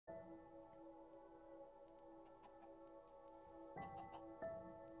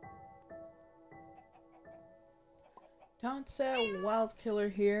Townset Wild Killer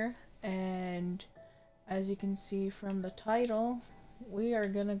here, and as you can see from the title, we are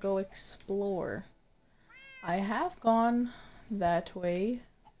gonna go explore. I have gone that way,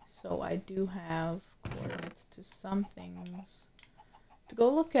 so I do have coordinates to some things to go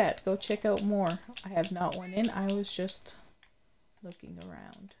look at, go check out more. I have not went in, I was just looking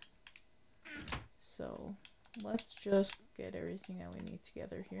around. So let's just get everything that we need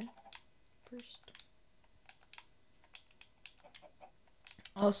together here first.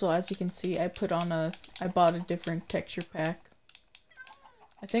 Also, as you can see, I bought a different texture pack.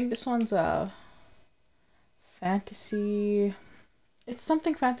 I think this one's a fantasy, it's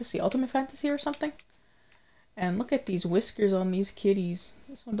something fantasy, ultimate fantasy or something. And look at these whiskers on these kitties.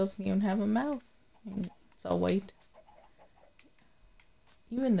 This one doesn't even have a mouth. It's all white.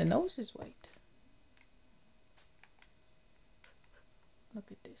 Even the nose is white. Look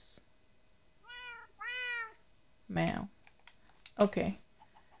at this. Meow. Okay.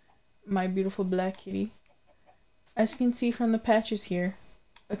 My beautiful black kitty. As you can see from the patches here,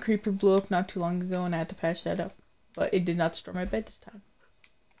 a creeper blew up not too long ago and I had to patch that up. But it did not destroy my bed this time.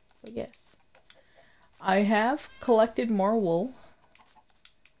 But yes. I have collected more wool.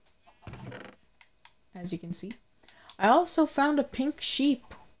 As you can see. I also found a pink sheep.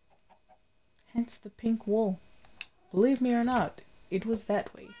 Hence the pink wool. Believe me or not, it was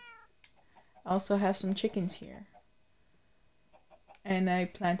that way. I also have some chickens here. And I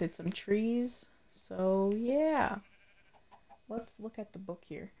planted some trees. So yeah. Let's look at the book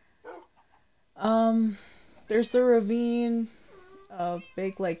here. There's the ravine, a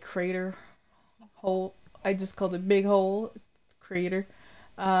big like crater hole. I just called it big hole crater.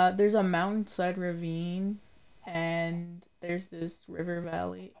 There's a mountainside ravine, and there's this river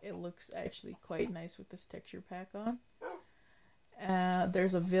valley. It looks actually quite nice with this texture pack on.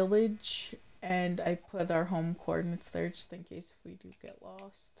 There's a village, and I put our home coordinates there just in case if we do get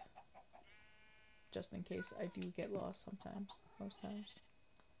lost. Just in case I do get lost sometimes, most times.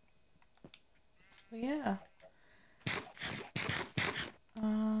 But yeah.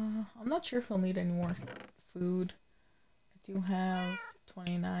 I'm not sure if we'll need any more food. I do have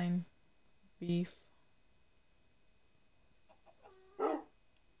 29 beef.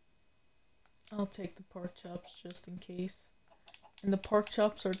 I'll take the pork chops just in case. And the pork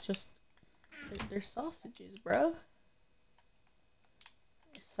chops are just, they're sausages, bro.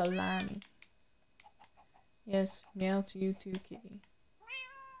 Salami. Yes, meow to you too, kitty.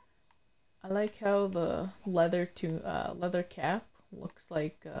 I like how the leather cap looks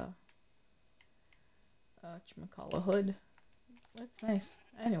like whatchamacallit, hood. That's nice.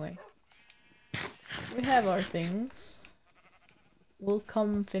 Anyway, we have our things. We'll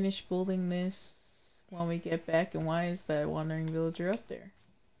come finish building this when we get back. And why is that wandering villager up there?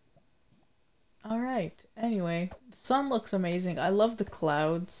 Alright, anyway, the sun looks amazing. I love the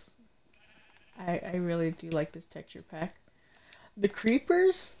clouds. I really do like this texture pack. The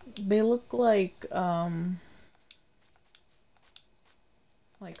creepers, they look like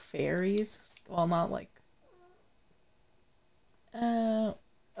fairies. Well, not like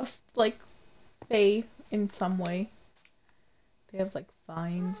like fae in some way. They have like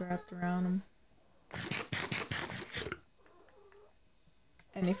vines wrapped around them.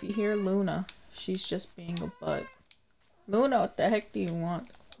 And if you hear Luna, she's just being a butt. Luna, what the heck do you want?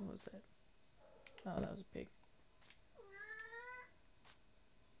 What was that? Oh, that was a pig.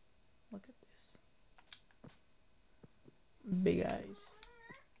 Look at this. Big eyes.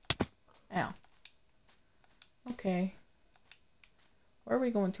 Ow. Okay. Where are we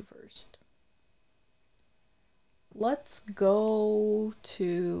going to first? Let's go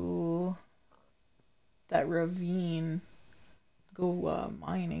to that ravine. Go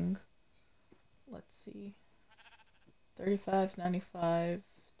mining. Let's see. 35, 95,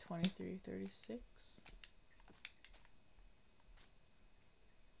 23, 36.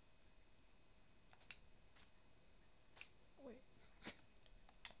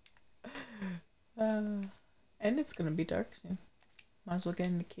 And it's gonna be dark soon. Might as well get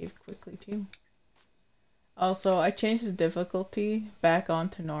in the cave quickly too. Also, I changed the difficulty back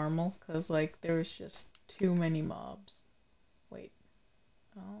onto normal because like there was just too many mobs. Wait.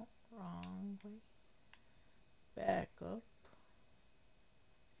 Oh, wrong way. Back up.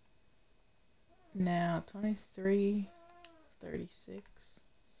 Now 23, 36.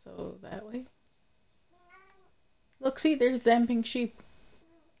 So that way. Look, see, there's a damn pink sheep.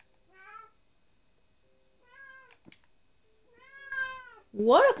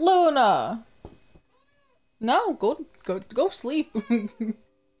 What, Luna? No, go sleep.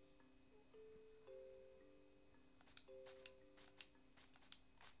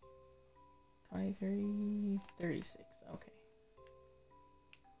 23, 36. Okay.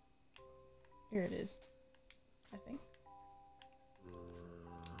 Here it is. I think.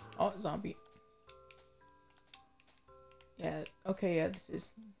 Oh, zombie. Yeah, okay, yeah, this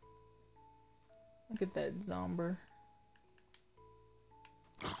is... Look at that zomber.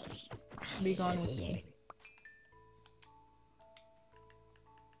 Be gone with me.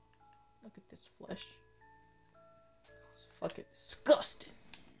 Look at this flesh. It's fucking disgusting.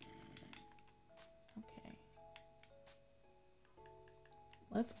 Okay.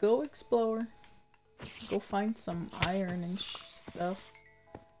 Let's go explore. Go find some iron and stuff.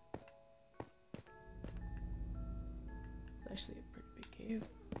 It's actually a pretty big cave.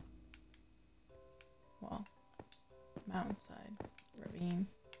 Well, mountainside, ravine.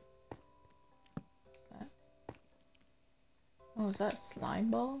 What's that? Oh, is that a slime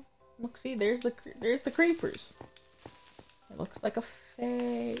ball? Look, see, there's the creepers. It looks like a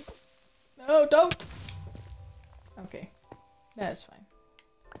fake. No, don't. Okay, that's fine.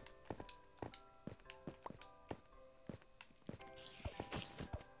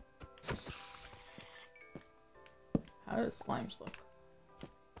 How do the slimes look?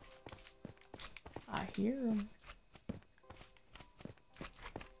 I hear them.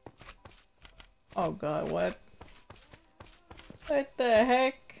 Oh god, what? What the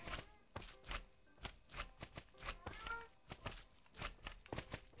heck?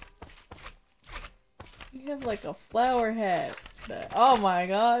 You have like a flower hat. Oh my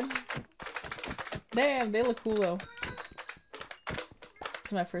god. Damn, they look cool though. This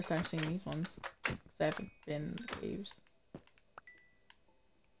is my first time seeing these ones. Because I haven't been in the caves.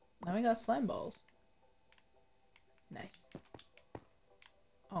 Now we got slime balls. Nice.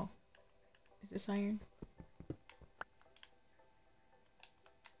 Oh. Is this iron?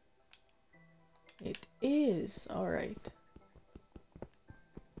 It is. Alright.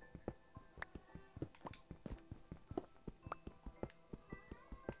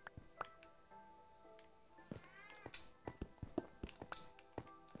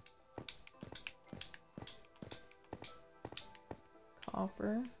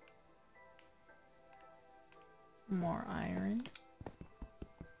 Copper. More iron.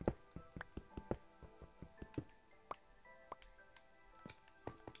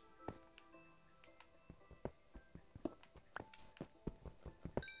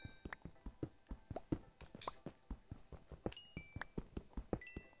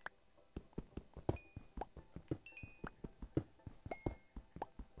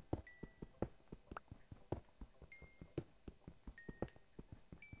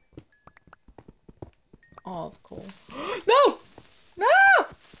 All of coal. No! No!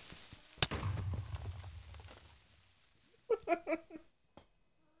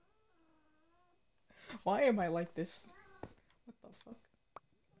 Why am I like this? What the fuck?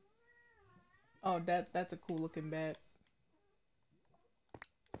 Oh, that's a cool looking bat.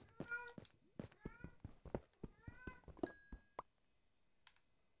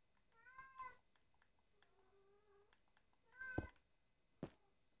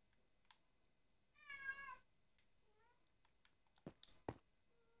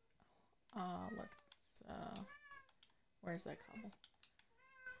 Where's that cobble?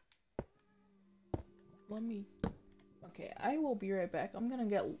 Let me... Okay, I will be right back. I'm gonna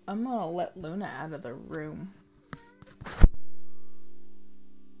let Luna out of the room.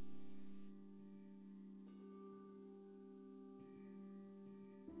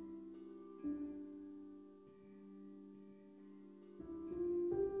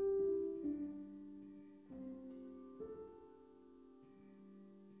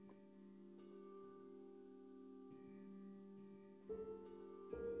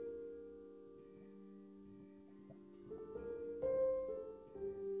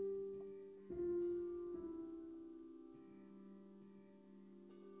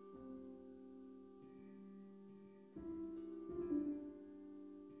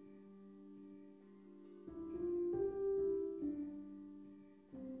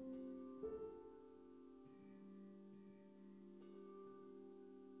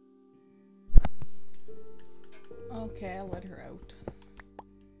 Okay, I'll let her out.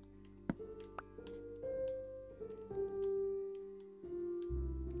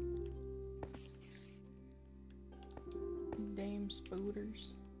 Damn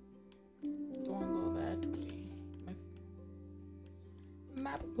spooters. Don't wanna go that way.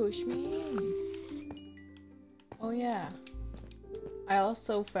 Map push me in. Oh yeah. I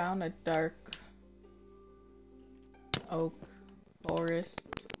also found a dark oak forest.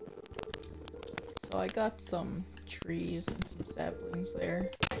 So I got some trees and some saplings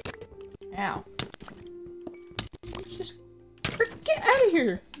there. Ow. Just get out of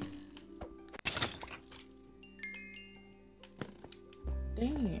here.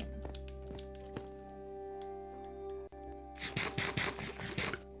 Damn.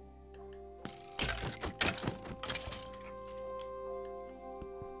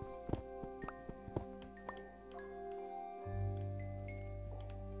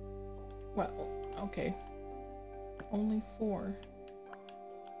 okay. Only 4.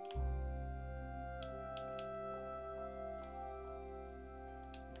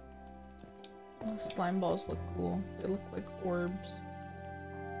 The slime balls look cool. They look like orbs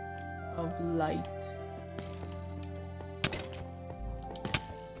of light.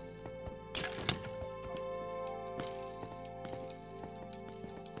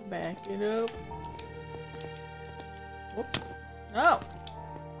 Back it up. Whoops. No!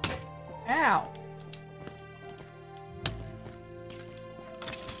 Ow!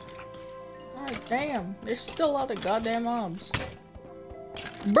 God damn. There's still a lot of goddamn mobs.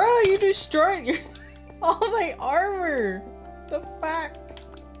 Bruh, you destroyed your all my armor! The fuck?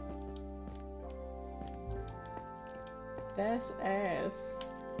 That's ass.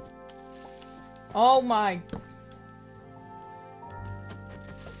 Oh my.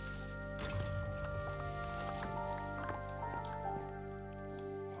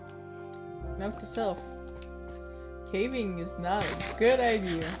 Note to self. Caving is not a good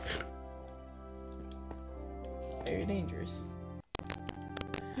idea. It's very dangerous.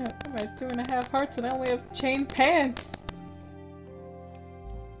 I'm at 2.5 hearts and I only have chain pants!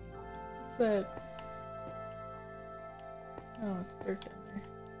 What's that? Oh, it's dirt down there.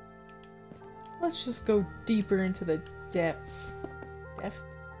 Let's just go deeper into the depth. Depth?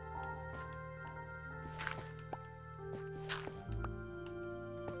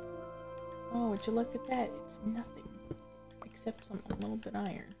 Oh, would you look at that? It's nothing. Except a little bit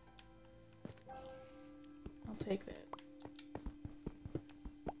iron. I'll take that.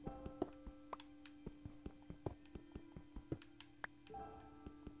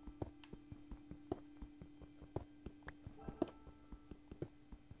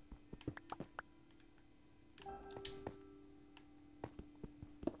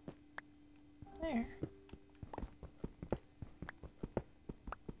 There.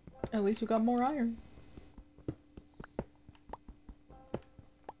 At least you got more iron.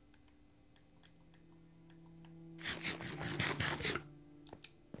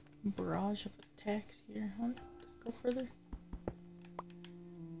 Barrage of attacks here. Let's go further.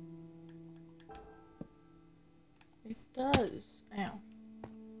 It does. Ow.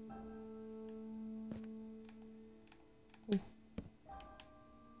 Ooh.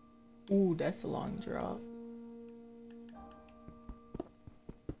 Ooh, that's a long drop.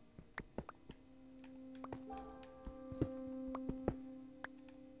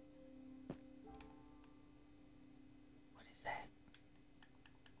 What is that?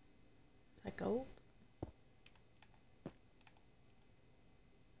 Is that gold?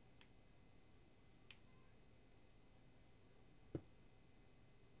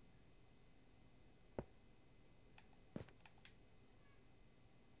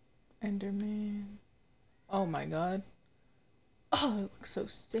 Enderman. Oh my god. Oh, it looks so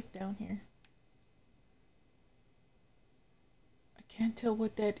sick down here. I can't tell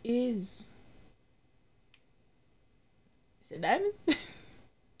what that is. Is it diamond?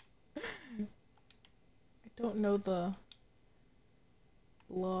 I don't know the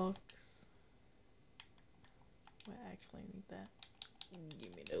blocks. Well, actually, I need that.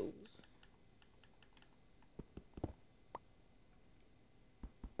 Give me those.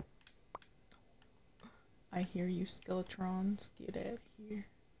 I hear you, Skeletrons. Get out of here.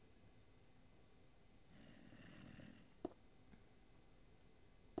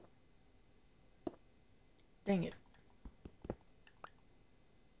 Dang it.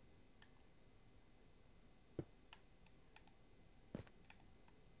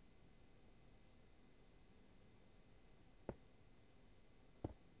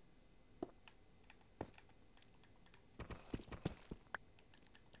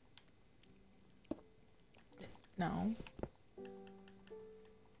 No.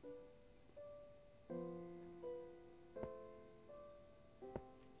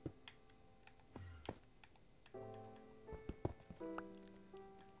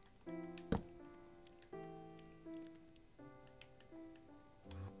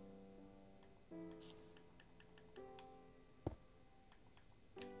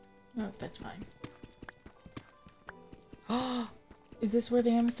 Oh, that's fine. Oh, is this where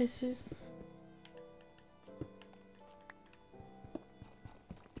the amethyst is?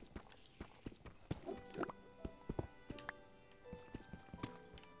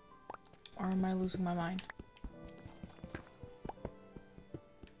 Or am I losing my mind?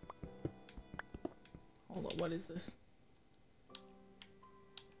 Hold on, what is this?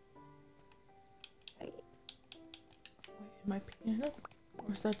 Wait, am I picking it up?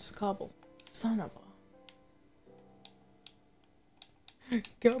 Or is that just cobble? Son of a...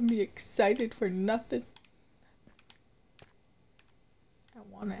 Got me excited for nothing. I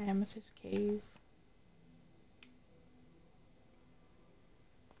want an amethyst cave.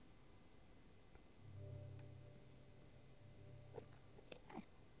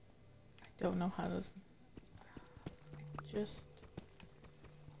 don't know how to just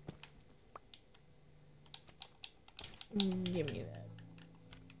give me that.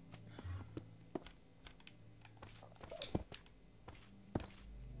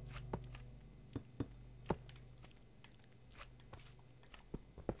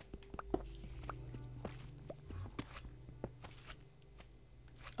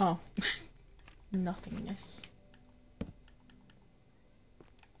 Oh, nothingness.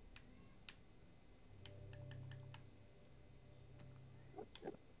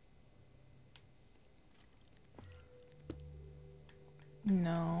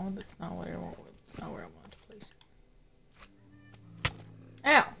 No, that's not what I want. That's not where I want to place it.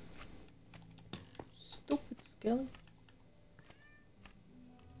 Ow! Stupid skelly.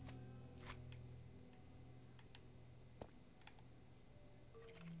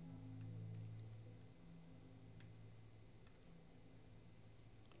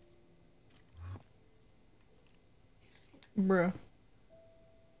 Bruh.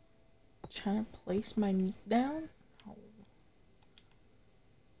 Trying to place my meat down? Oh.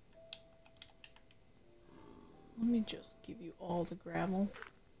 Let me just give you all the gravel.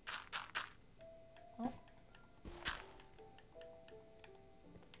 Oh.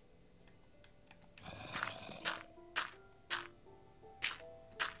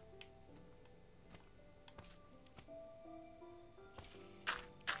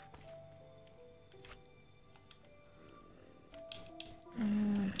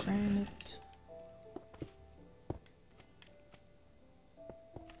 Granite.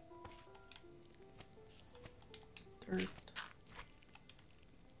 Dirt.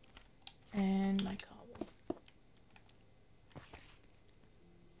 And my cobble.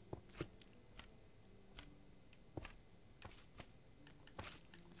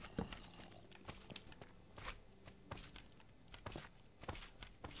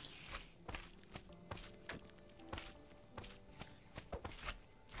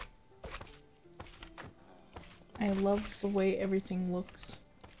 I love the way everything looks.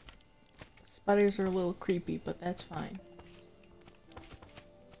 Spiders are a little creepy, but that's fine.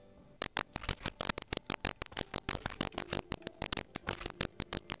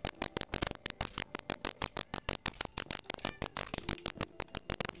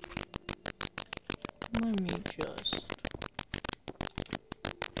 Let me just...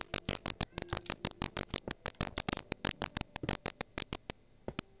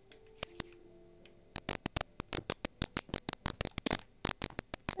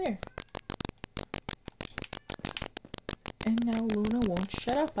 There. And now Luna won't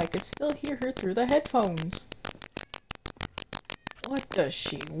shut up. I could still hear her through the headphones. What does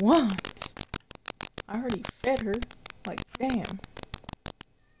she want? I already fed her. Like, damn.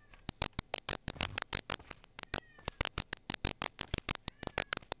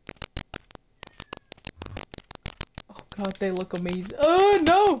 Oh god, they look amazing. Oh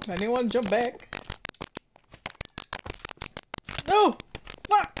no! I didn't want to jump back. No!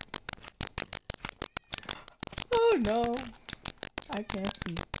 Fuck! Oh no! I can't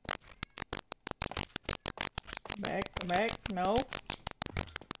see. Back, back, no.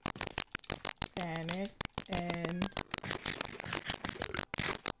 Panic, and...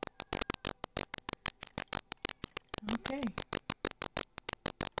 Okay.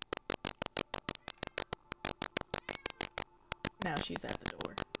 Now she's at the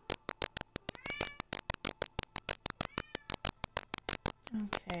door.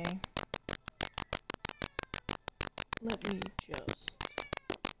 Okay. Let me just...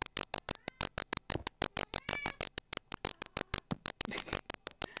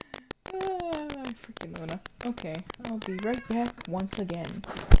 freaking Luna. Okay, I'll be right back once again.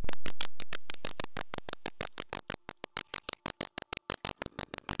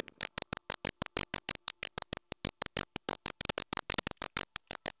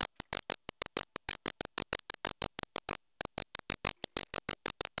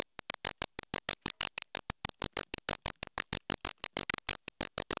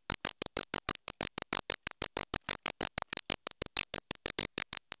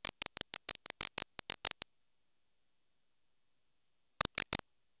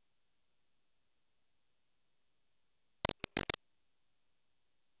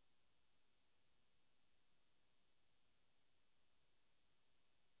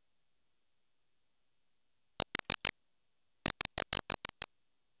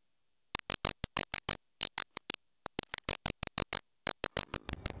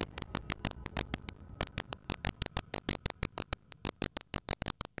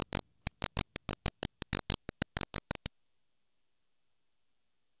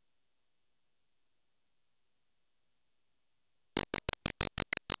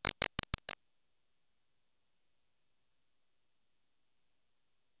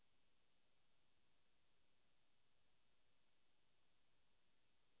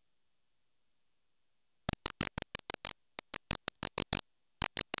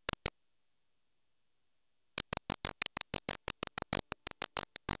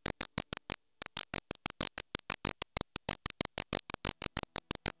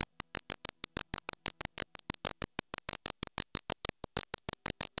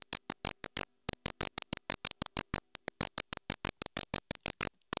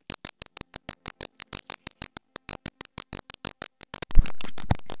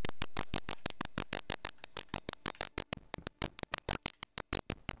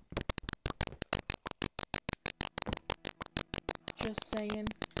 Just saying.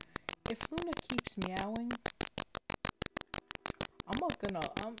 If Luna keeps meowing,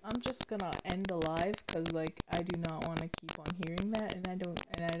 I'm just gonna end the live, because like I do not want to keep on hearing that, and I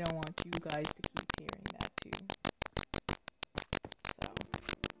don't want you guys to keep hearing that too. So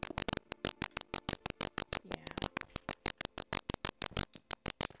yeah.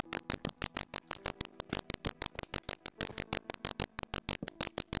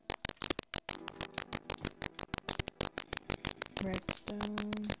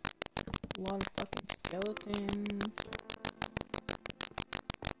 Redstone. A lot of fucking skeletons.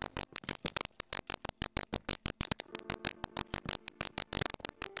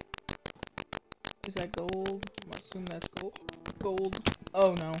 Is that gold? I'm assuming that's gold. Gold.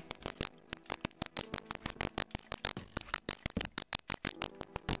 Oh no.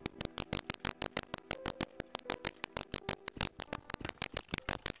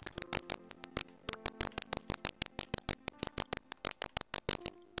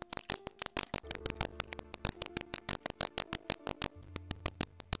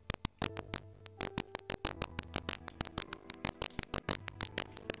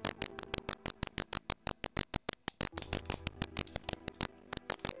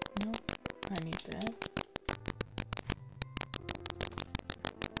 Nope. I need that.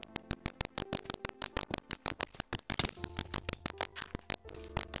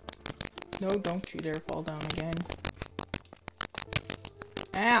 No, don't you dare fall down again.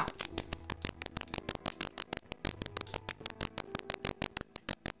 Ow!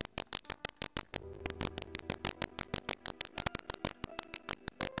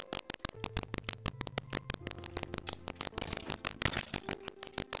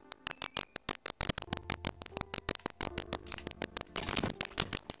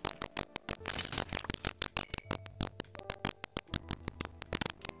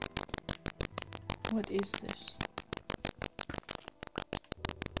 What is this?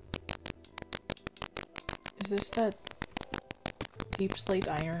 Is this that deep slate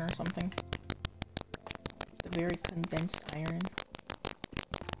iron or something? The very condensed iron.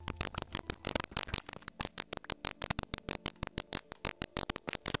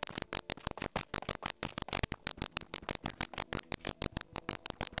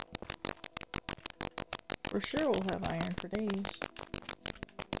 For sure we'll have iron for days.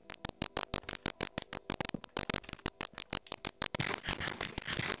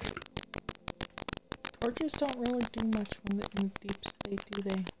 Torches don't really do much when they're in deep slate, do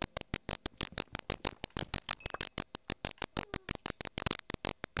they?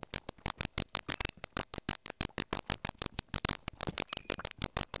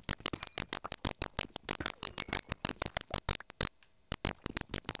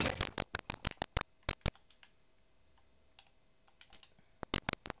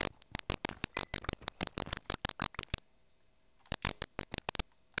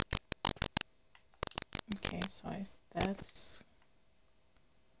 Okay, so that's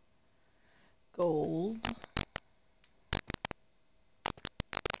gold.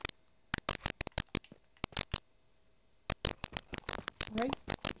 Right?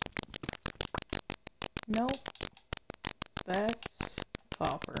 Nope. That's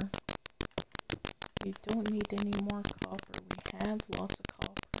copper. We don't need any more copper. We have lots of copper.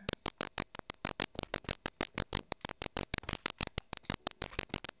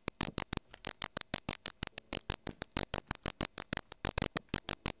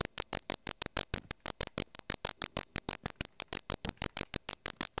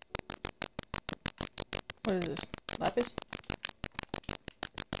 What is this? Lapis?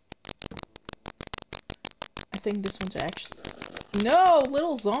 I think this one's actually... No!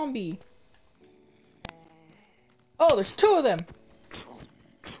 Little zombie! Oh, there's two of them!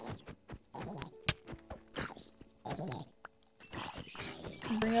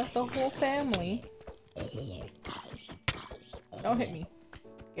 Bring out the whole family. Don't hit me.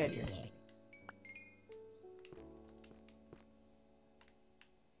 Get here.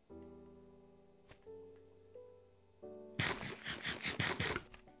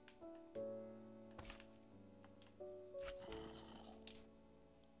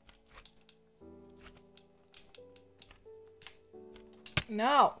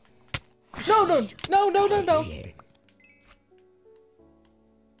 No! No, no, no, no, no, no!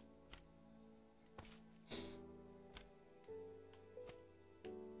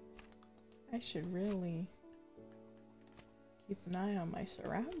 I should really keep an eye on my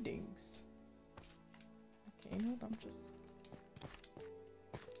surroundings. Okay, no, I'm just...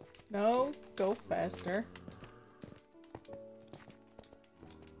 No, go faster.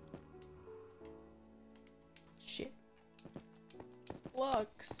 Shit.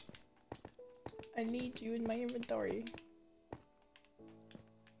 Lux. I need you in my inventory.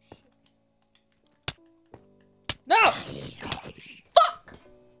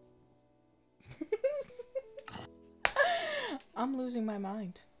 I'm losing my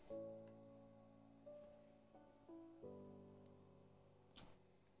mind.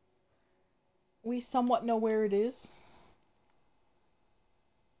 We somewhat know where it is.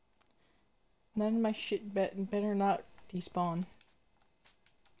 None of my shit better not despawn.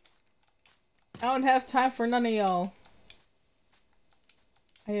 I don't have time for none of y'all.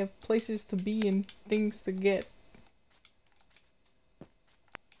 I have places to be and things to get. I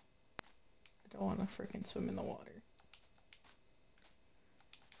don't want to freaking swim in the water.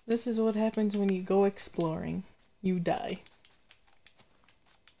 This is what happens when you go exploring. You die.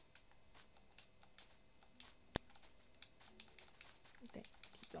 Okay,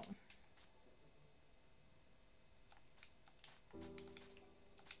 keep going.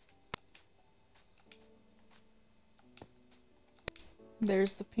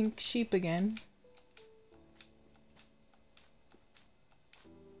 There's the pink sheep again.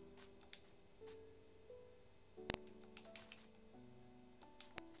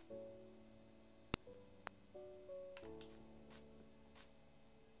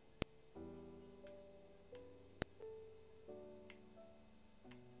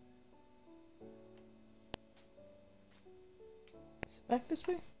 Is it back this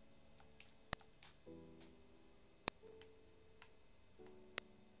way?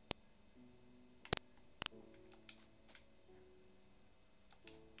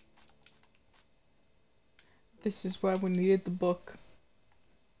 This is why we needed the book.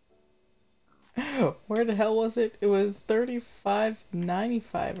 Where the hell was it? It was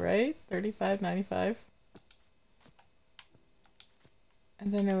 $35.95, right? $35.95.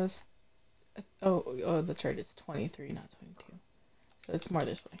 And then it was oh the chart is 23, not 22. So it's more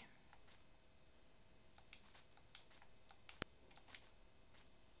this way.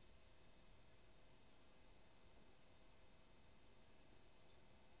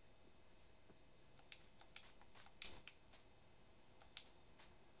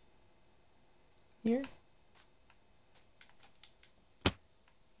 Here?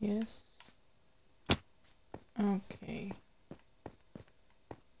 Yes. Okay.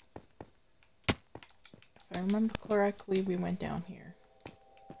 If I remember correctly, we went down here.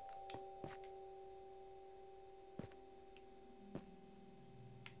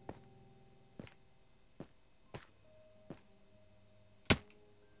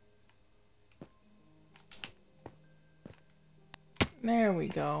 There we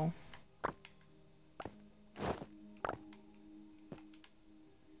go.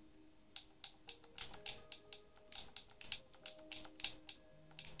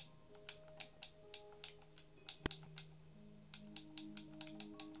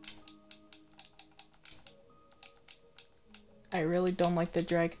 I really don't like the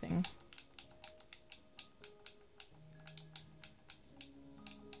drag thing.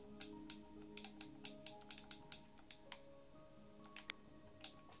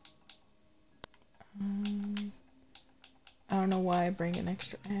 I don't know why I bring an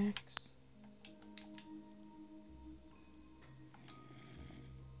extra axe.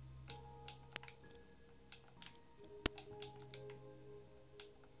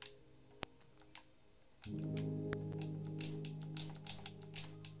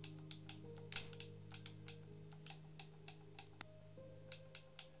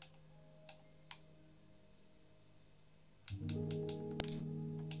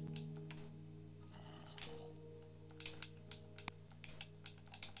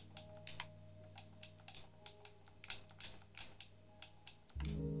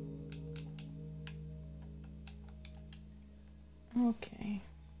 Okay.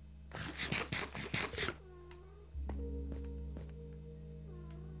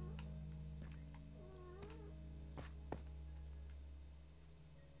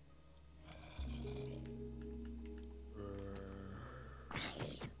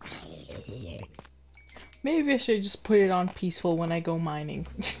 Maybe I should just put it on peaceful when I go mining.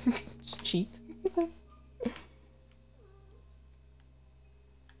 Just cheat. Is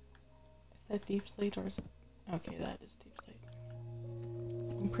that deep slate or is it? Okay, that is deep slate.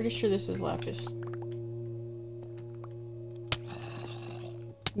 I'm pretty sure this is lapis.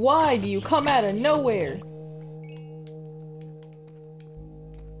 Why do you come out of nowhere?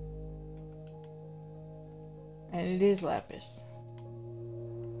 And it is lapis.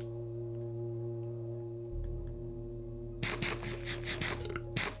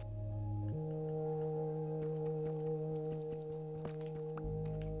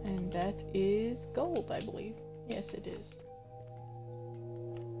 And that is gold, I believe. Yes, it is.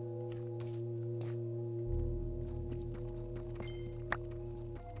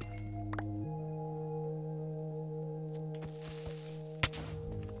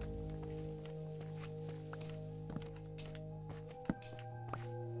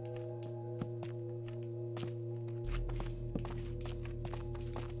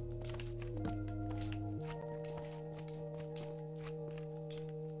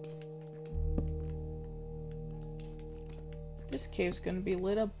 This cave's gonna be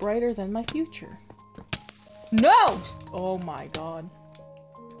lit up brighter than my future. No! Oh my god.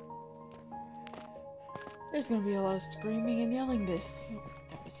 There's gonna be a lot of screaming and yelling this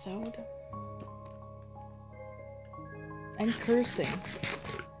episode. And cursing.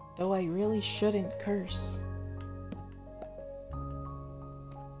 Though I really shouldn't curse.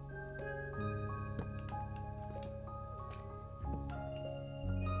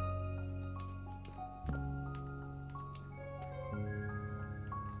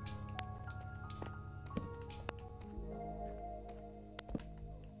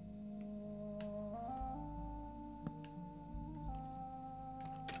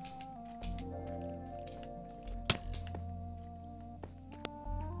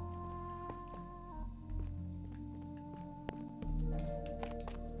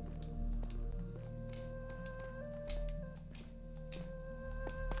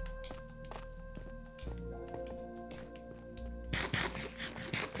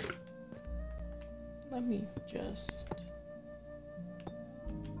 Let me just...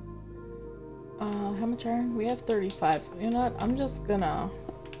 how much iron? We have 35. You know what? I'm just gonna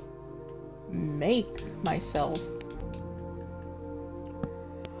make myself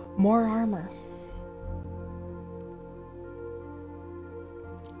more armor.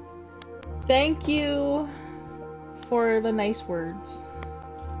 Thank you for the nice words.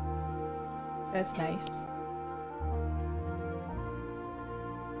 That's nice.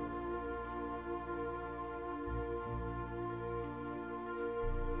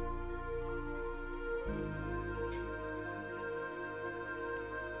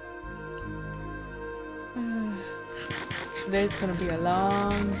 Today's gonna be a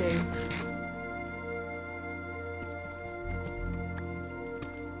long day.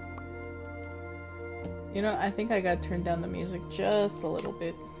 You know, I think I gotta turn down the music just a little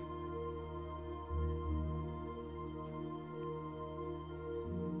bit.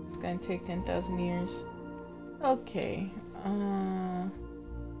 It's gonna take 10,000 years. Okay,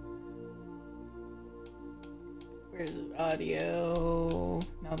 where's it? Audio.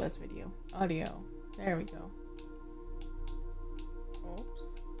 No, that's video. Audio. There we go. Oops.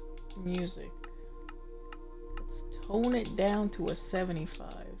 Music. Let's tone it down to a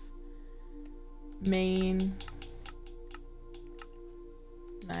 75. Main.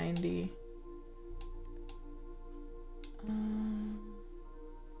 90.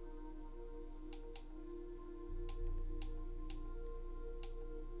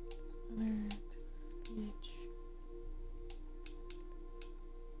 Speech.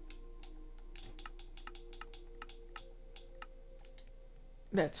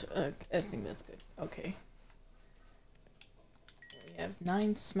 That's, I think that's good. Okay. We have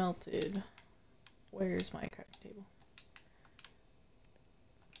 9 smelted. Where's my crafting table?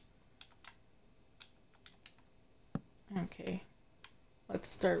 Okay. Let's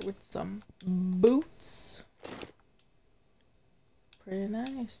start with some boots. Pretty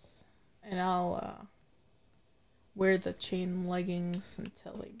nice. And I'll, wear the chain leggings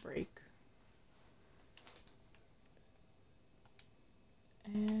until they break.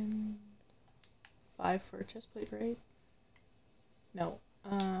 And 5 for a chest plate, right? No,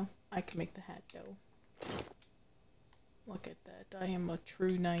 I can make the hat though. Look at that, I am a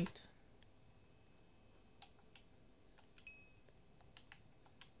true knight.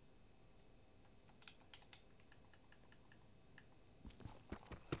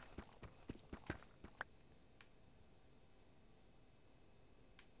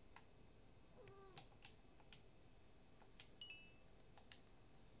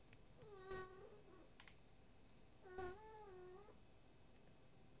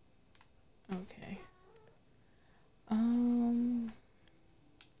 Okay.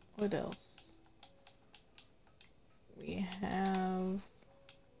 What else? We have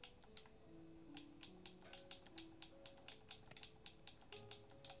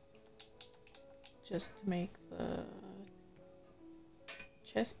just to make the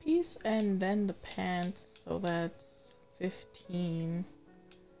chest piece and then the pants, so that's 15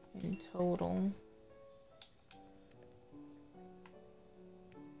 in total.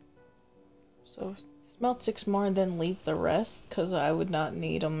 So smelt 6 more and then leave the rest, because I would not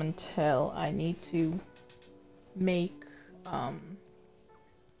need them until I need to make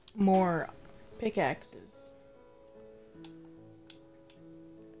more pickaxes.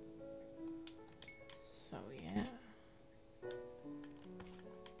 So yeah.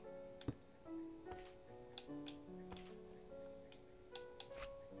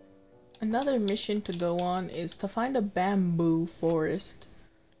 Another mission to go on is to find a bamboo forest.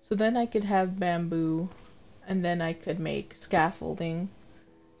 So then I could have bamboo, and then I could make scaffolding.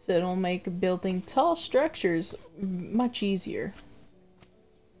 So it'll make building tall structures much easier.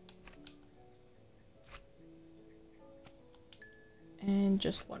 And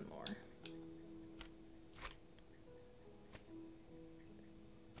just one more.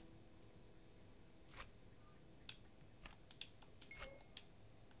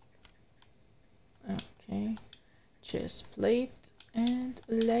 Okay, chest plate and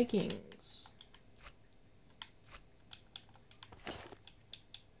leggings.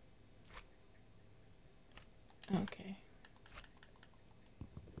 Okay.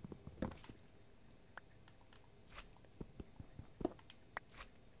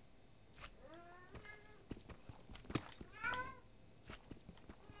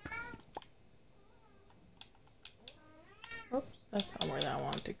 Oops, that's not where I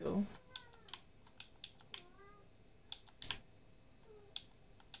want to go.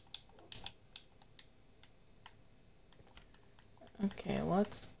 Okay,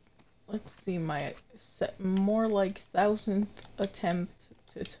 let's see my more like 1000th attempt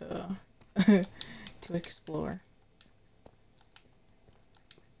to to explore.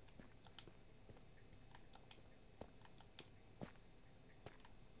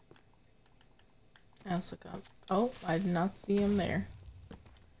 I also got, oh, I did not see him there.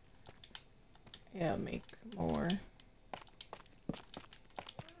 Yeah, make more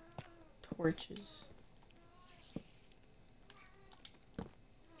torches.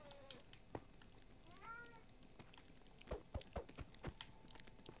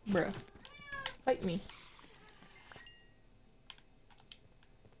 Bruh, fight me.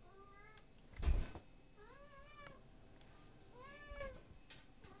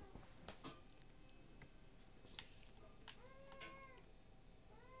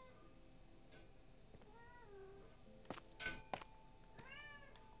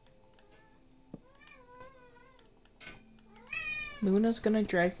 Luna's gonna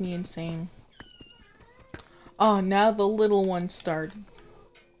drive me insane. Oh, now the little one started.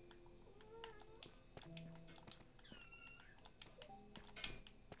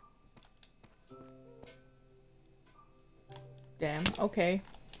 Damn, okay.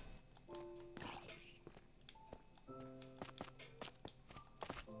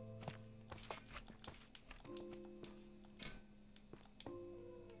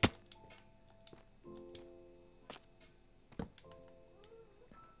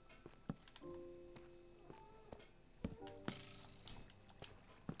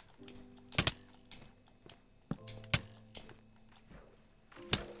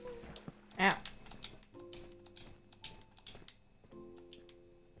 Ow.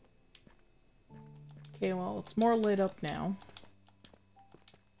 Okay, well, it's more lit up now.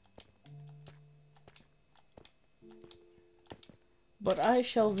 But I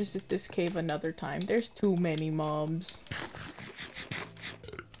shall visit this cave another time. There's too many mobs.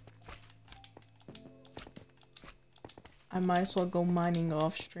 I might as well go mining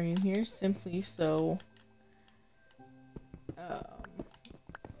off stream here, simply so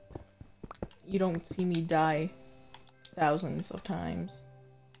you don't see me die thousands of times.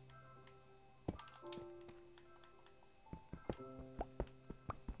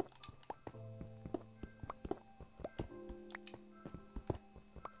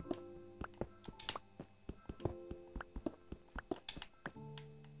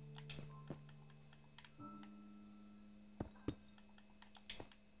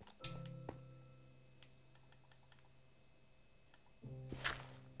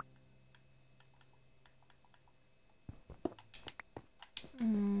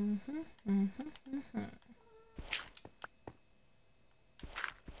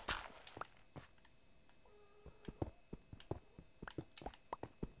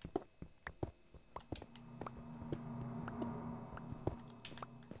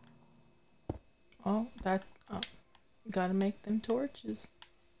 Oh, that, oh, gotta make them torches.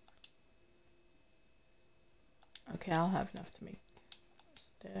 Okay, I'll have enough to make a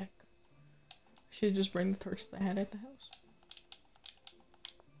stack. I should just bring the torches I had at the house.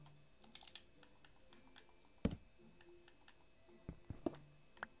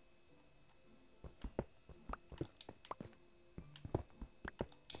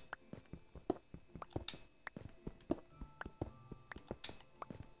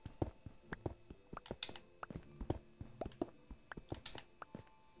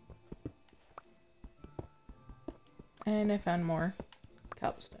 And I found more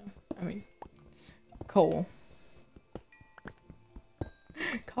cobblestone. I mean, coal.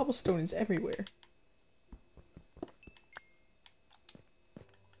 Cobblestone is everywhere.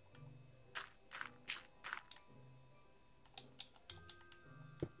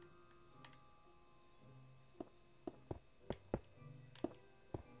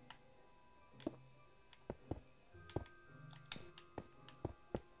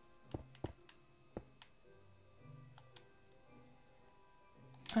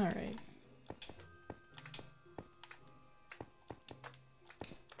 Alright.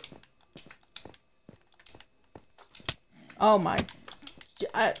 Oh my...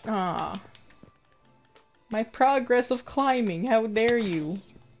 My progress of climbing, how dare you?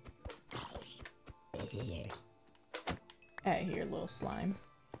 Here, little slime.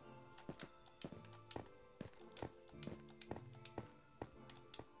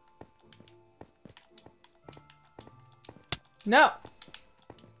 No!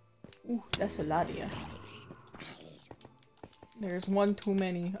 Ooh, that's a lot of ya. There's one too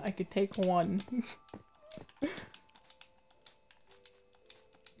many. I could take one.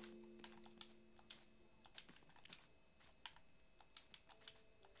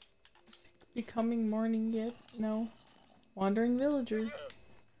 Becoming morning yet? No. Wandering villager.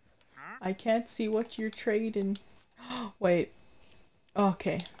 I can't see what you're trading. Wait.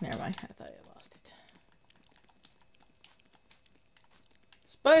 Okay, never mind. I thought I lost it.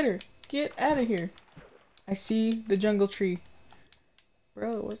 Spider! Get out of here! I see the jungle tree.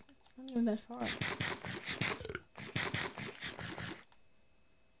 Bro, it's not even that far.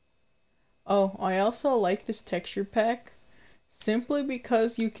 Oh, I also like this texture pack. Simply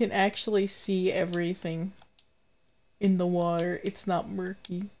because you can actually see everything in the water. It's not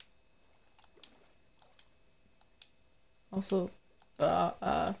murky. Also,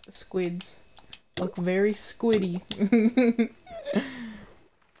 the squids look very squiddy.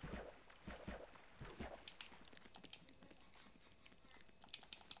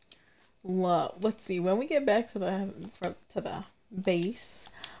 Let's see. When we get back to the base,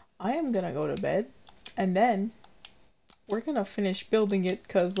 I am gonna go to bed, and then we're gonna finish building it.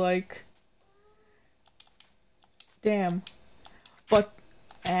 Cause like, damn. But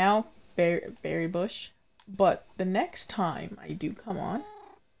ow, berry bush. But the next time I do come on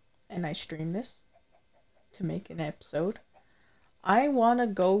and I stream this to make an episode, I wanna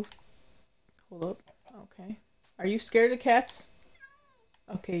go. Hold up. Okay. Are you scared of cats?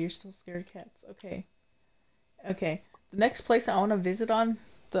 Okay, you're still scared of cats. Okay. Okay. The next place I want to visit on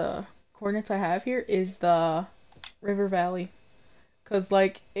the coordinates I have here is the River Valley. Cause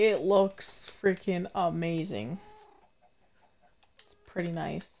like, it looks freaking amazing. It's pretty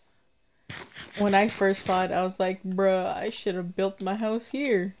nice. When I first saw it, I was like, bruh, I should have built my house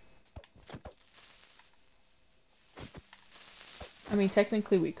here. I mean,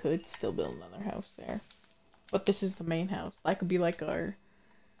 technically we could still build another house there. But this is the main house. That could be like our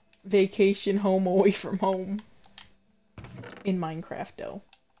vacation home away from home. In Minecraft, though.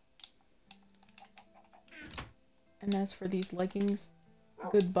 And as for these leggings,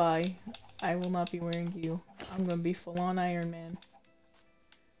 goodbye. I will not be wearing you. I'm gonna be full-on Iron Man.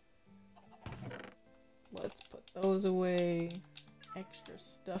 Let's put those away. Extra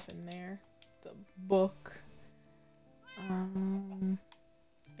stuff in there. The book.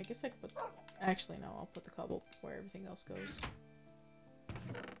 I guess I could put... Actually, no. I'll put the cobble where everything else goes.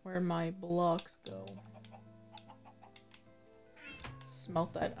 Where my blocks go.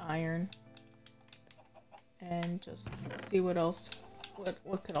 Smelt that iron. And just see what else...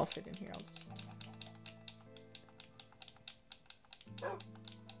 What could all fit in here? I'll just...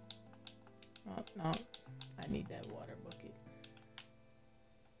 Oh, no. I need that water bucket.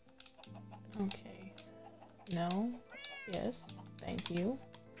 Okay. No. Yes. Thank you.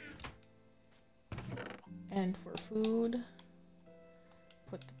 And for food,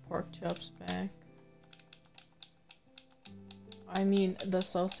 put the pork chops back. I mean, the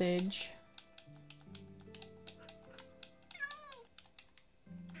sausage.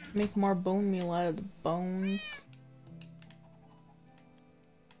 Make more bone meal out of the bones.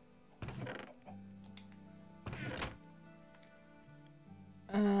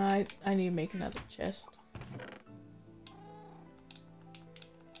 I need to make another chest.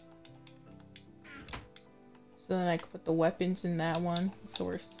 So then I can put the weapons in that one, so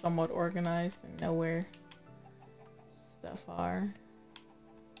we're somewhat organized and know where stuff are.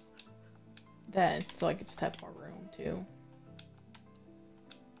 That, so I could just have more room too.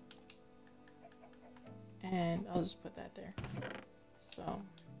 And I'll just put that there. So,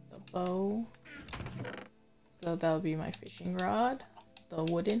 the bow. So that'll be my fishing rod. The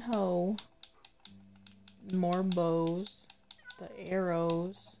wooden hoe. More bows. The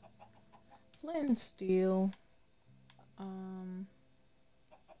arrows. Flint and steel.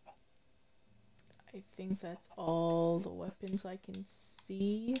 I think that's all the weapons I can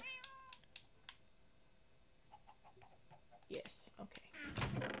see. Yes, okay.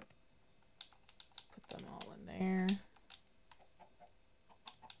 Let's put them all in there.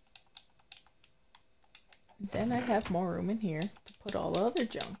 Then I have more room in here to put all the other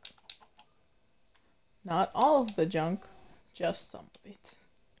junk. Not all of the junk, just some of it.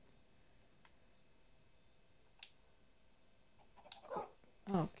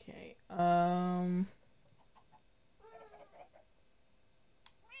 Okay. Oh,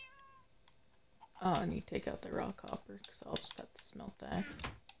 I need to take out the raw copper because I'll just have to smelt that.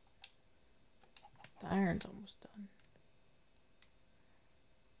 The iron's almost done.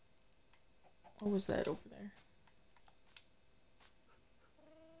 What was that over there?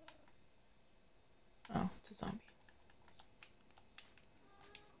 Oh, it's a zombie.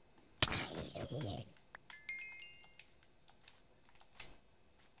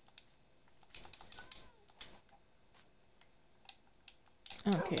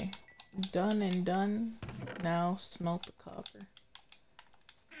 Okay, done and done. Now smelt the copper.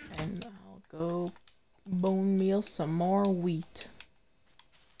 And I'll go bone meal some more wheat.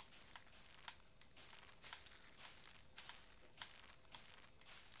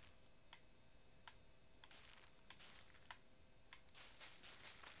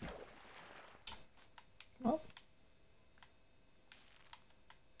 Oh.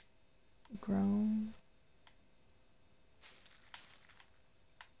 Grown.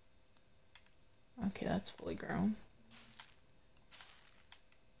 Okay, that's fully grown.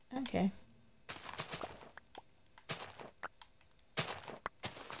 Okay.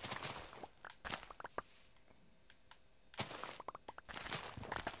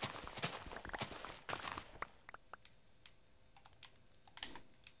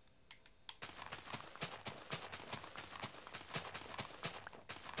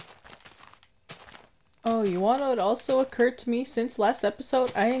 Oh, you want to know what also occurred to me since last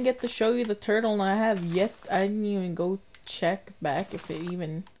episode? I didn't get to show you the turtle, and I didn't even go check back if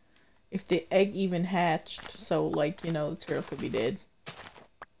the egg even hatched. So, like, you know, the turtle could be dead.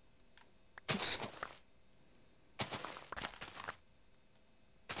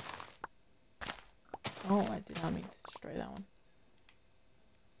 Oh, I did not mean to destroy that one.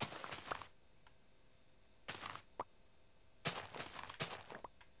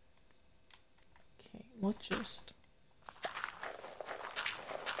 Okay, let's just...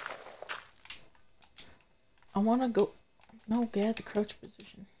 I want to go... No, get at the crouch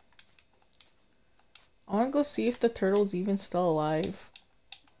position. I want to go see if the turtle's even still alive.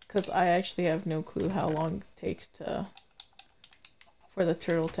 Because I actually have no clue how long it takes for the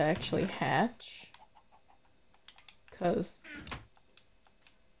turtle to actually hatch. Because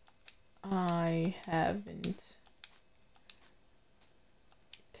I haven't...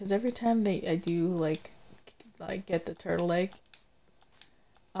 Because every time I do, like get the turtle egg,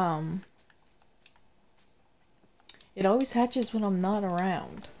 it always hatches when I'm not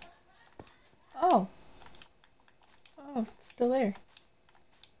around. Oh. Oh, it's still there.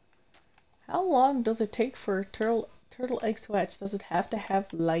 How long does it take for turtle eggs to hatch? Does it have to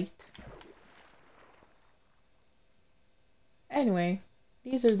have light? Anyway,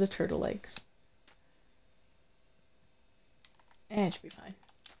 these are the turtle eggs. And it should be fine.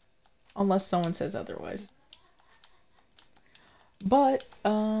 Unless someone says otherwise. But,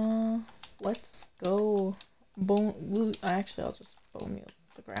 let's go actually, I'll just bone meal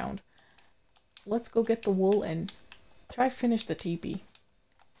the ground. Let's go get the wool and try finish the teepee.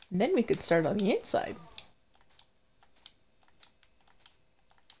 And then we could start on the inside.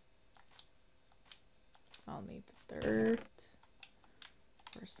 I'll need the dirt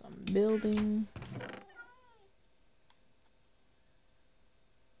for some building.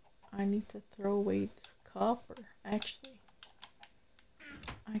 I need to throw away this copper. Actually,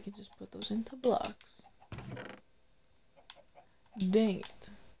 I could just put those into blocks. Dang it.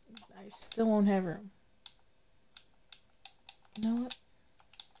 I still won't have room. You know what?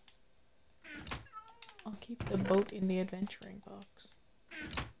 I'll keep the boat in the adventuring box.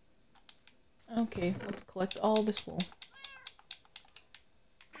 Okay, let's collect all this wool.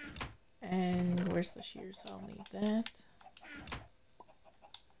 And where's the shears? I'll need that.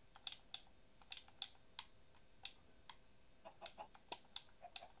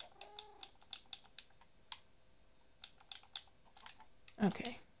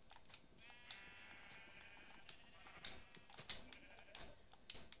 Okay.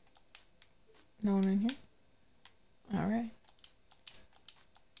 No one in here? Alright.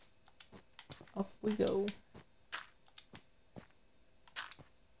 Up we go.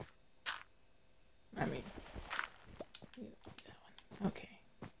 I mean, that one. Okay.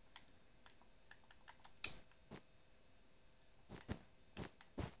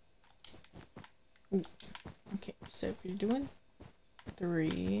 Ooh. Okay, so you're doing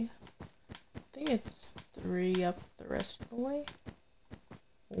 3. I think it's 3 up the rest of the way.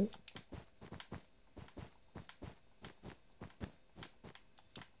 Oh.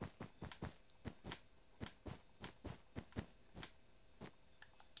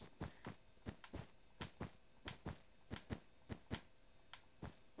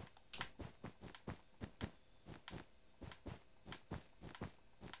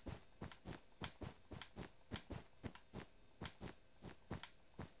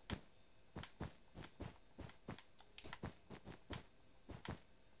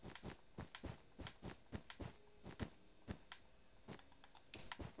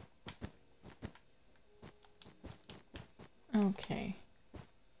 Okay.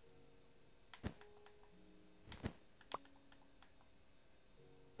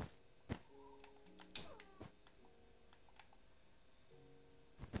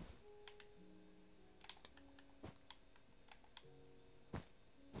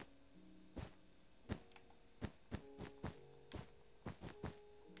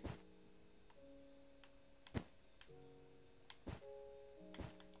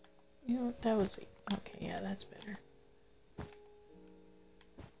 You know what, that was... Okay, yeah, that's better.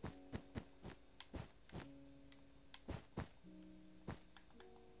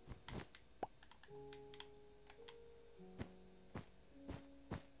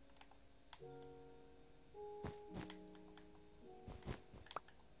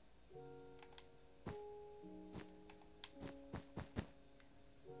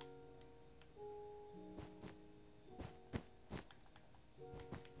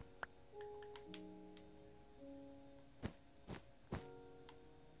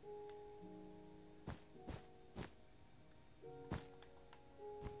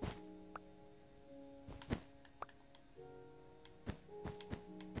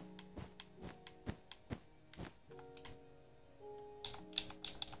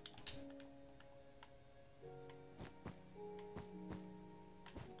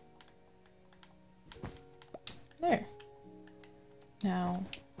 There. Now,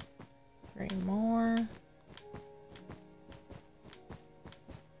 3 more.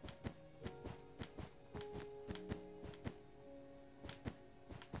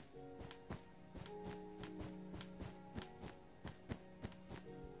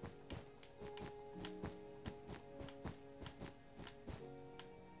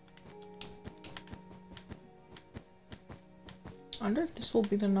 I wonder if this will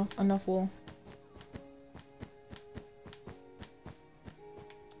be enough wool.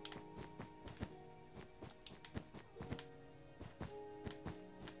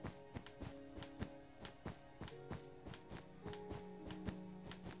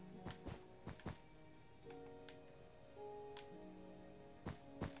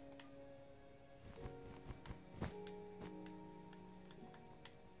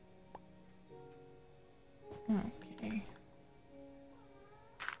 Okay.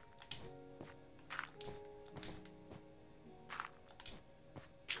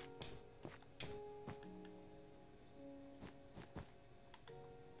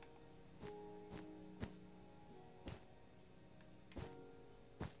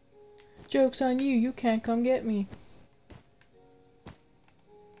 Joke's on you, you can't come get me.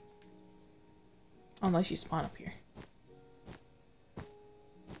 Unless you spawn up here.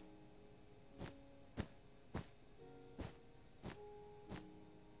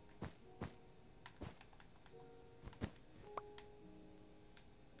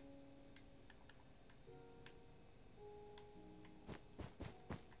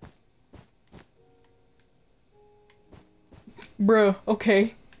 Bruh,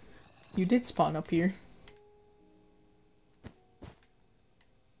 okay. You did spawn up here.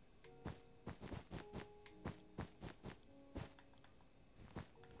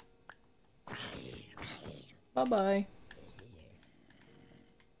 Bye-bye.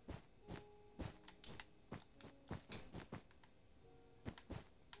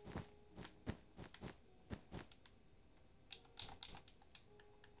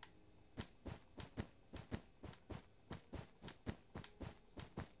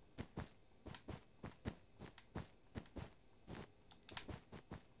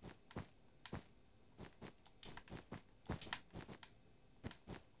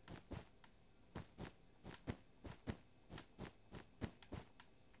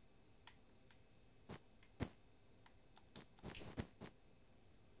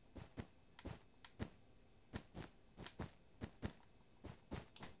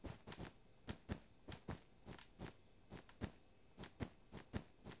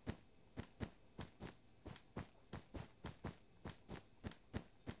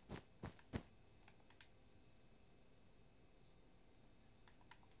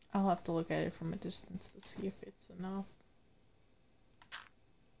 I'll have to look at it from a distance to see if it's enough.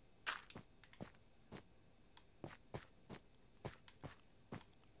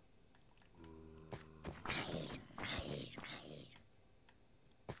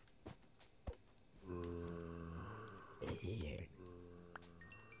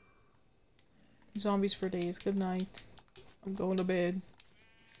 Zombies for days. Good night. I'm going to bed.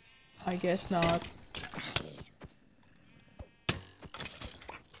 I guess not.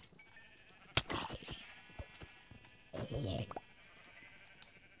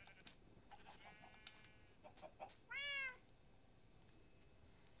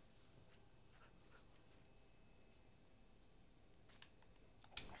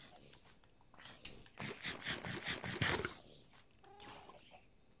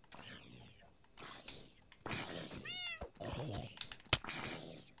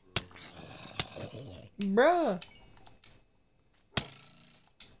 Bruh!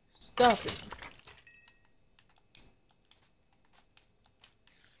 Stop it.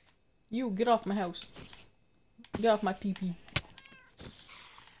 You, get off my house. Get off my TP.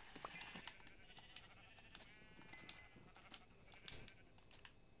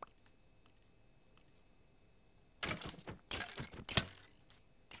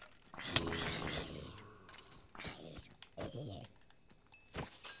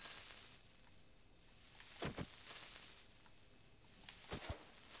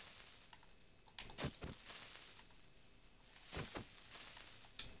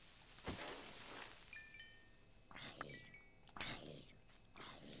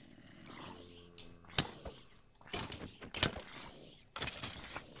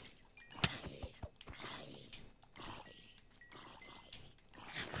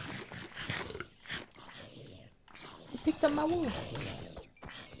 You picked up my wool.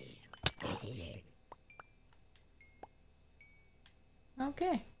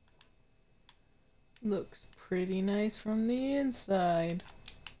 Okay. Looks pretty nice from the inside.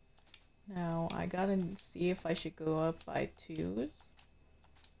 Now, I gotta see if I should go up by 2s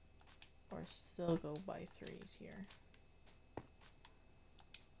or still go by 3s here.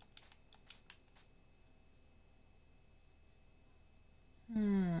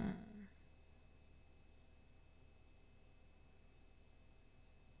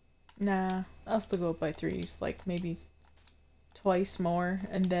 Nah, I'll still go up by 3s, like maybe twice more,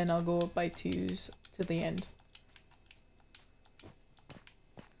 and then I'll go up by 2s to the end.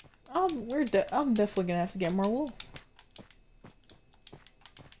 I'm definitely gonna have to get more wool.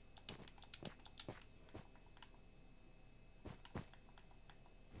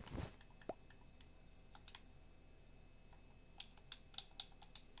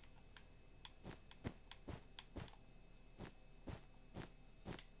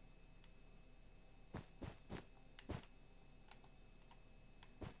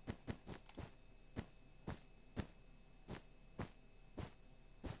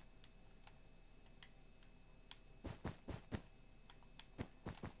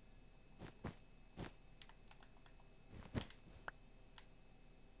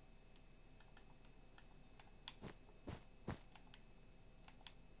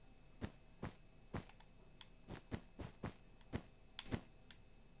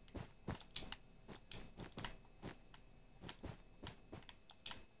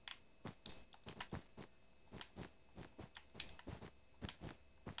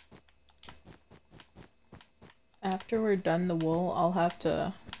 After we're done the wool, I'll have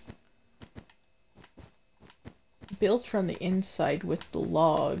to build from the inside with the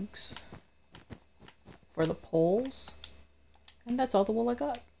logs for the poles. And that's all the wool I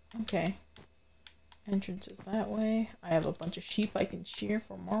got. Okay. Entrance is that way. I have a bunch of sheep I can shear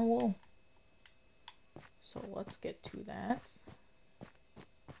for more wool. So let's get to that.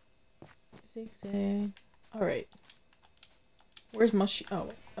 Zigzag. Alright. Where's my oh,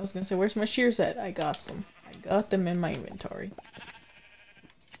 I was gonna say, where's my shears at? I got some. I got them in my inventory.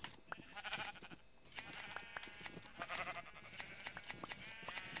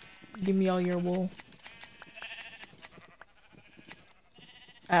 Give me all your wool.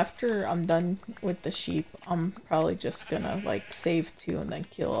 After I'm done with the sheep, I'm probably just gonna like save 2 and then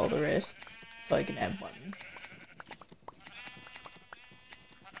kill all the rest so I can add one.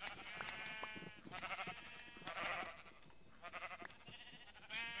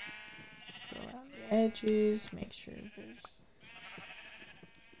 Go around the edges, make sure there's...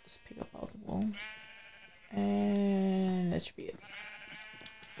 Just pick up all the wool. And that should be it.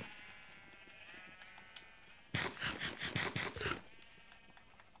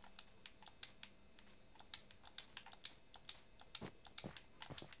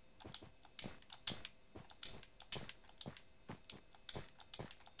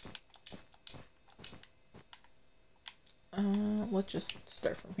 Let's just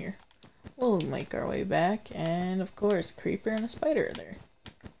start from here. We'll make our way back, and of course, creeper and a spider are there.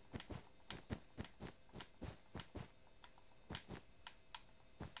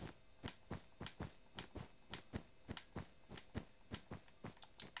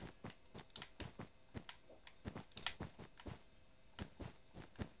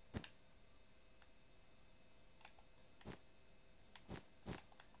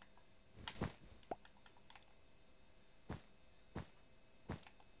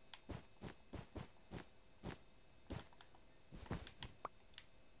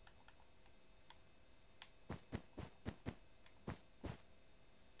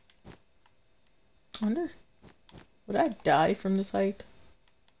 I wonder, would I die from this height?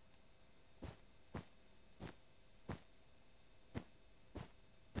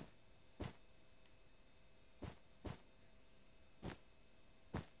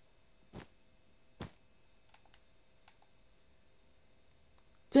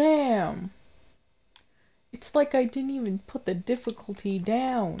 It's like I didn't even put the difficulty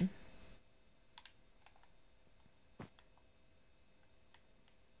down.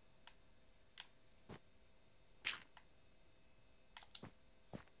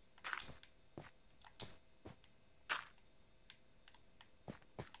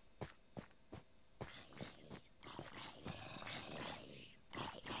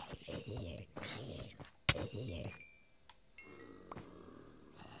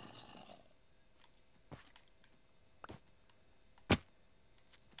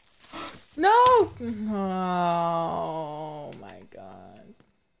 No! Oh my god.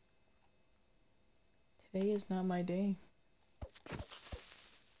 Today is not my day.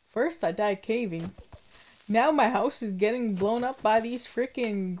 First I died caving. Now my house is getting blown up by these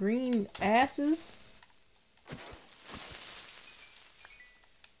freaking green asses.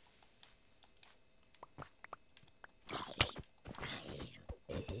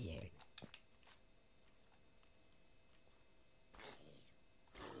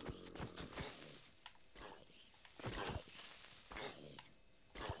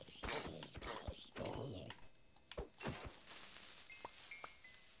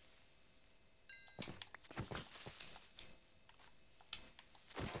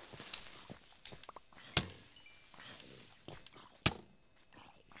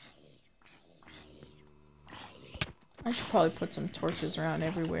 I should probably put some torches around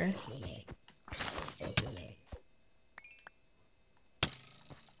everywhere.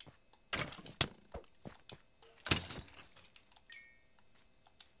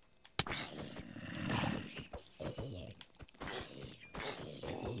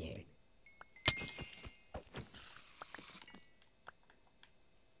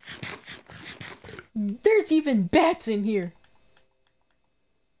 There's even bats in here!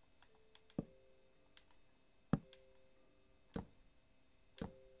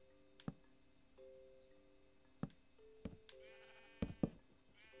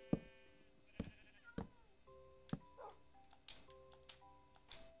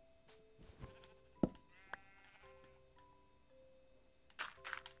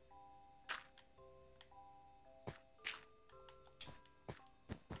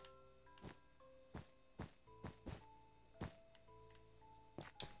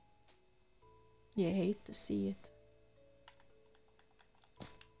 You hate to see it.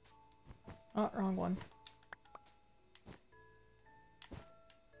 Oh, wrong one.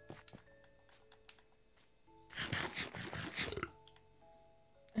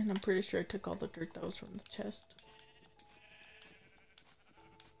 And I'm pretty sure I took all the dirt that was from the chest.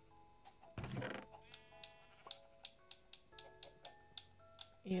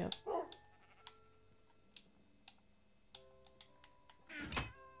 Yep.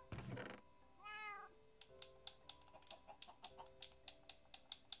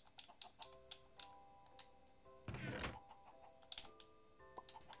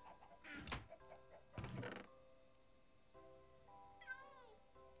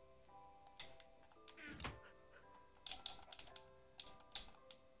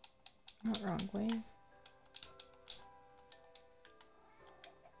 Not wrong way.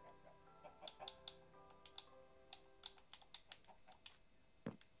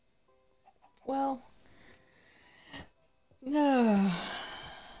 Well,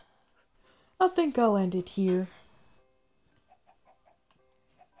 I think I'll end it here.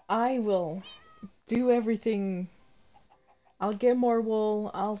 I will do everything. I'll get more wool.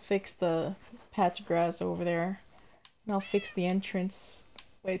 I'll fix the patch of grass over there. And I'll fix the entrance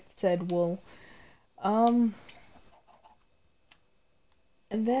with said wool. And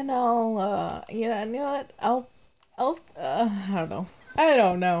then I'll, you know what? I don't know. I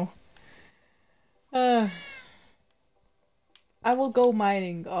don't know. I will go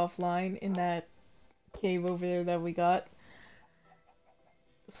mining offline in that cave over there that we got.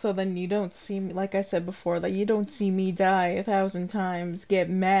 So then you don't see me, like I said before, that you don't see me die 1,000 times, get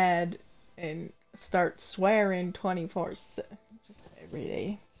mad, and start swearing 24/7, just every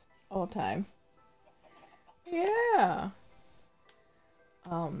day, just all the time. Yeah.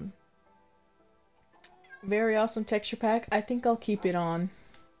 Very awesome texture pack. I think I'll keep it on.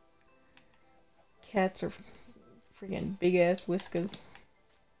 Cats are freaking big ass whiskers.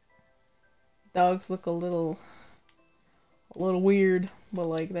 Dogs look a little weird, but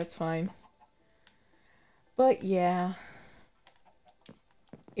like that's fine. But yeah,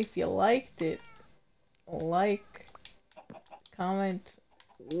 if you liked it, like, comment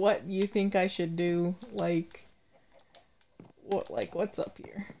what you think I should do, what's up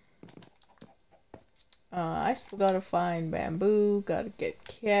here. I still gotta find bamboo, gotta get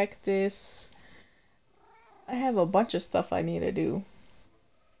cactus. I have a bunch of stuff I need to do.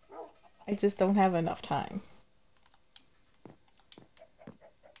 I just don't have enough time.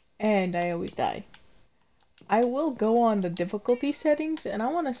 and I always die. I will go on the difficulty settings, and I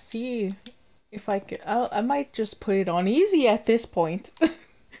want to see if I could. I might just put it on easy at this point.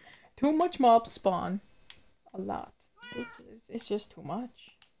 Too much mob spawn. A lot. It's just too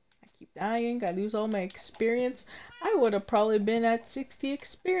much. I keep dying. I lose all my experience. I would have probably been at 60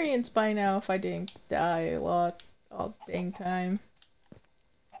 experience by now if I didn't die a lot all dang time.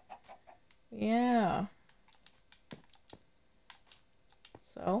 Yeah.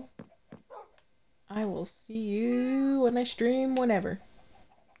 So, I will see you when I stream whenever.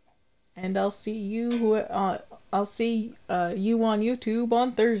 And I'll see you I'll see you on YouTube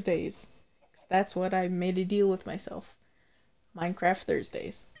on Thursdays. 'Cause that's what I made a deal with myself. Minecraft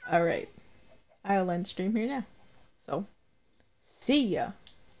Thursdays. Alright. I'll end stream here now. So, see ya.